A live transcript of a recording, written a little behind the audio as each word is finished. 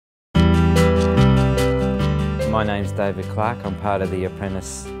My name's David Clark. I'm part of the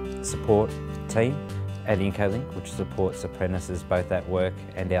apprentice support team at Incolink, which supports apprentices both at work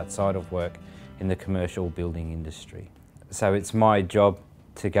and outside of work in the commercial building industry. So it's my job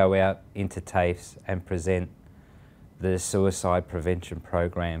to go out into TAFEs and present the suicide prevention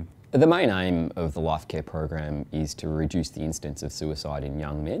program. The main aim of the LifeCare program is to reduce the incidence of suicide in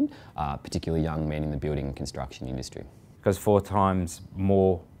young men, particularly young men in the building and construction industry. Because 4 times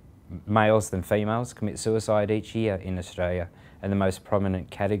more males than females commit suicide each year in Australia, and the most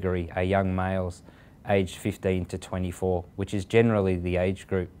prominent category are young males aged 15 to 24, which is generally the age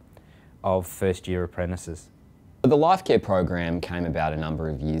group of first-year apprentices. The LifeCare program came about a number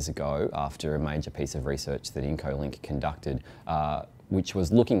of years ago after a major piece of research that Incolink conducted, which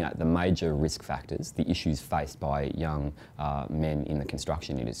was looking at the major risk factors, the issues faced by young men in the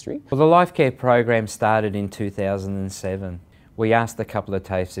construction industry. Well, the LifeCare program started in 2007. We asked a couple of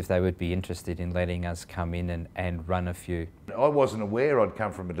TAFEs if they would be interested in letting us come in and run a few. I wasn't aware. I'd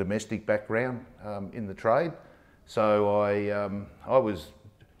come from a domestic background in the trade, so I was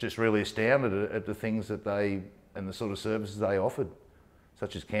just really astounded at the things that they and the sort of services they offered,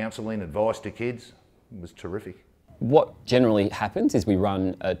 such as counselling, advice to kids. It was terrific. What generally happens is we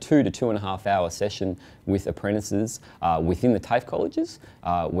run a 2 to 2.5 hour session with apprentices within the TAFE colleges,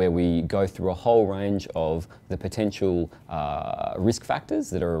 where we go through a whole range of the potential risk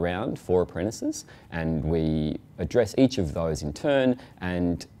factors that are around for apprentices, and we address each of those in turn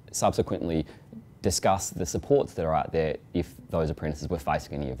and subsequently discuss the supports that are out there if those apprentices were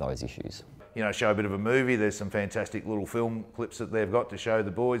facing any of those issues. You know, show a bit of a movie. There's some fantastic little film clips that they've got to show the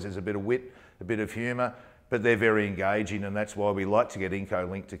boys. There's a bit of wit, a bit of humour, but they're very engaging, and that's why we like to get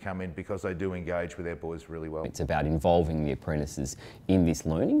Incolink to come in, because they do engage with our boys really well. It's about involving the apprentices in this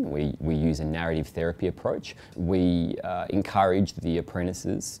learning. We use a narrative therapy approach. We encourage the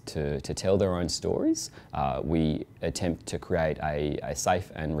apprentices to tell their own stories. We attempt to create a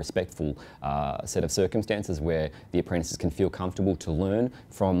safe and respectful set of circumstances where the apprentices can feel comfortable to learn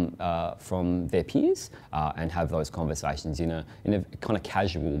from their peers and have those conversations in a kind of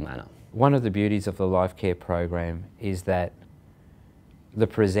casual manner. One of the beauties of the LifeCare program is that the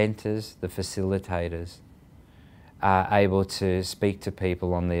presenters, the facilitators, are able to speak to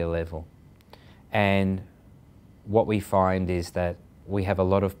people on their level. And what we find is that we have a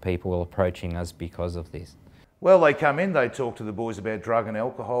lot of people approaching us because of this. Well, they come in, they talk to the boys about drug and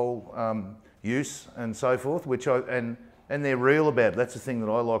alcohol use and so forth, and they're real about it. That's the thing that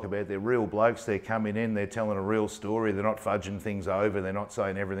I like about it. They're real blokes. They're coming in, they're telling a real story. They're not fudging things over. They're not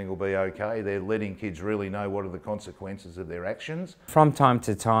saying everything will be okay. They're letting kids really know what are the consequences of their actions. From time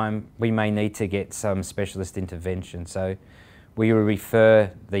to time, we may need to get some specialist intervention. So we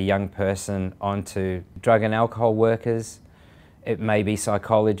refer the young person onto drug and alcohol workers. It may be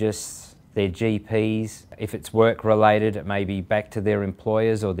psychologists, their GPs. If it's work related, it may be back to their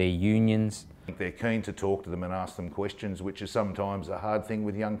employers or their unions. They're keen to talk to them and ask them questions, which is sometimes a hard thing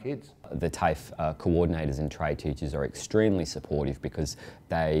with young kids. The TAFE coordinators and trade teachers are extremely supportive because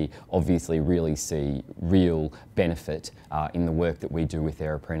they obviously really see real benefit in the work that we do with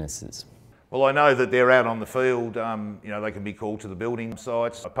their apprentices. Well, I know that they're out on the field, you know, they can be called to the building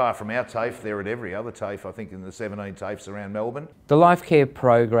sites. Apart from our TAFE, they're at every other TAFE, I think in the 17 TAFEs around Melbourne. The LifeCare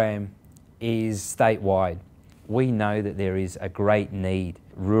program is statewide. We know that there is a great need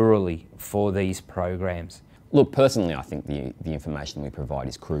rurally for these programs. Look, personally, I think the information we provide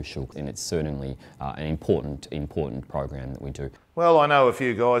is crucial, and it's certainly an important program that we do. Well, I know a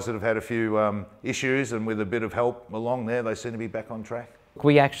few guys that have had a few issues, and with a bit of help along there, they seem to be back on track.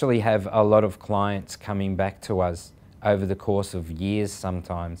 We actually have a lot of clients coming back to us over the course of years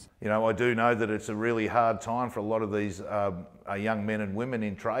sometimes. You know, I do know that it's a really hard time for a lot of these young men and women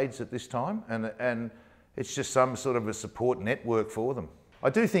in trades at this time, and it's just some sort of a support network for them. I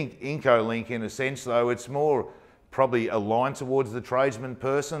do think Incolink, in a sense though, it's more probably aligned towards the tradesman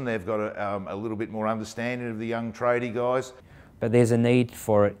person. They've got a little bit more understanding of the young tradie guys. But there's a need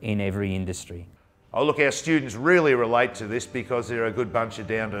for it in every industry. Oh look, our students really relate to this because they're a good bunch of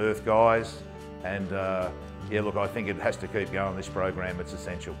down-to-earth guys, and yeah look, I think it has to keep going, this program, it's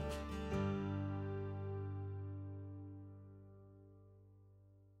essential.